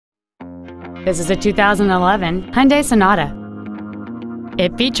This is a 2011 Hyundai Sonata.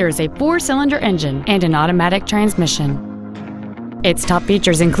 It features a 4-cylinder engine and an automatic transmission. Its top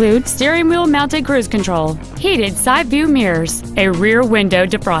features include steering wheel mounted cruise control, heated side view mirrors, a rear window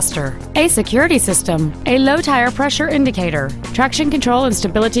defroster, a security system, a low tire pressure indicator, traction control and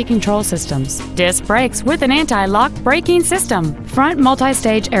stability control systems, disc brakes with an anti-lock braking system, front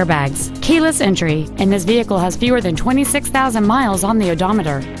multi-stage airbags, keyless entry, and this vehicle has fewer than 26,000 miles on the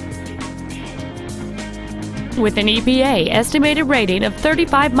odometer. With an EPA estimated rating of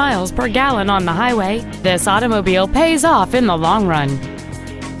 35 miles per gallon on the highway, this automobile pays off in the long run.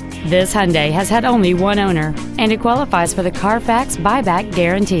 This Hyundai has had only one owner, and it qualifies for the Carfax buyback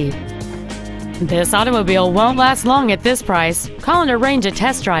guarantee. This automobile won't last long at this price. Call and arrange a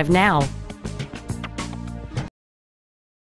test drive now.